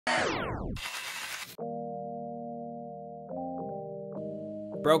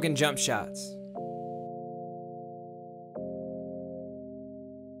Broken jump shots.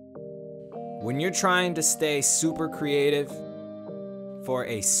 When you're trying to stay super creative for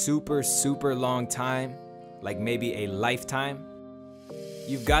a super long time, like maybe a lifetime,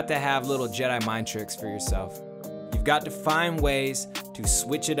 you've got to have little Jedi mind tricks for yourself. You've got to find ways to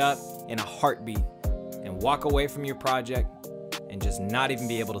switch it up in a heartbeat and walk away from your project and just not even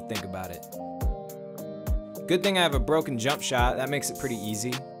be able to think about it. Good thing I have a broken jump shot. That makes it pretty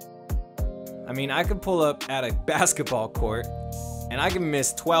easy. I mean, I could pull up at a basketball court and I can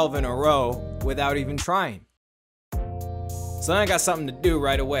miss 12 in a row without even trying. So then I got something to do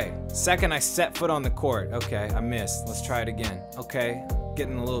right away. Second I set foot on the court, okay, I missed. Let's try it again. Okay,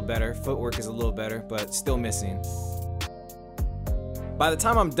 getting a little better. Footwork is a little better, but still missing. By the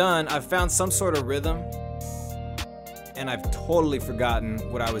time I'm done, I've found some sort of rhythm and I've totally forgotten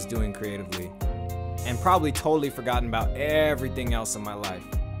what I was doing creatively. And probably totally forgotten about everything else in my life.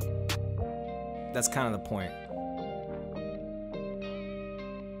 That's kind of the point.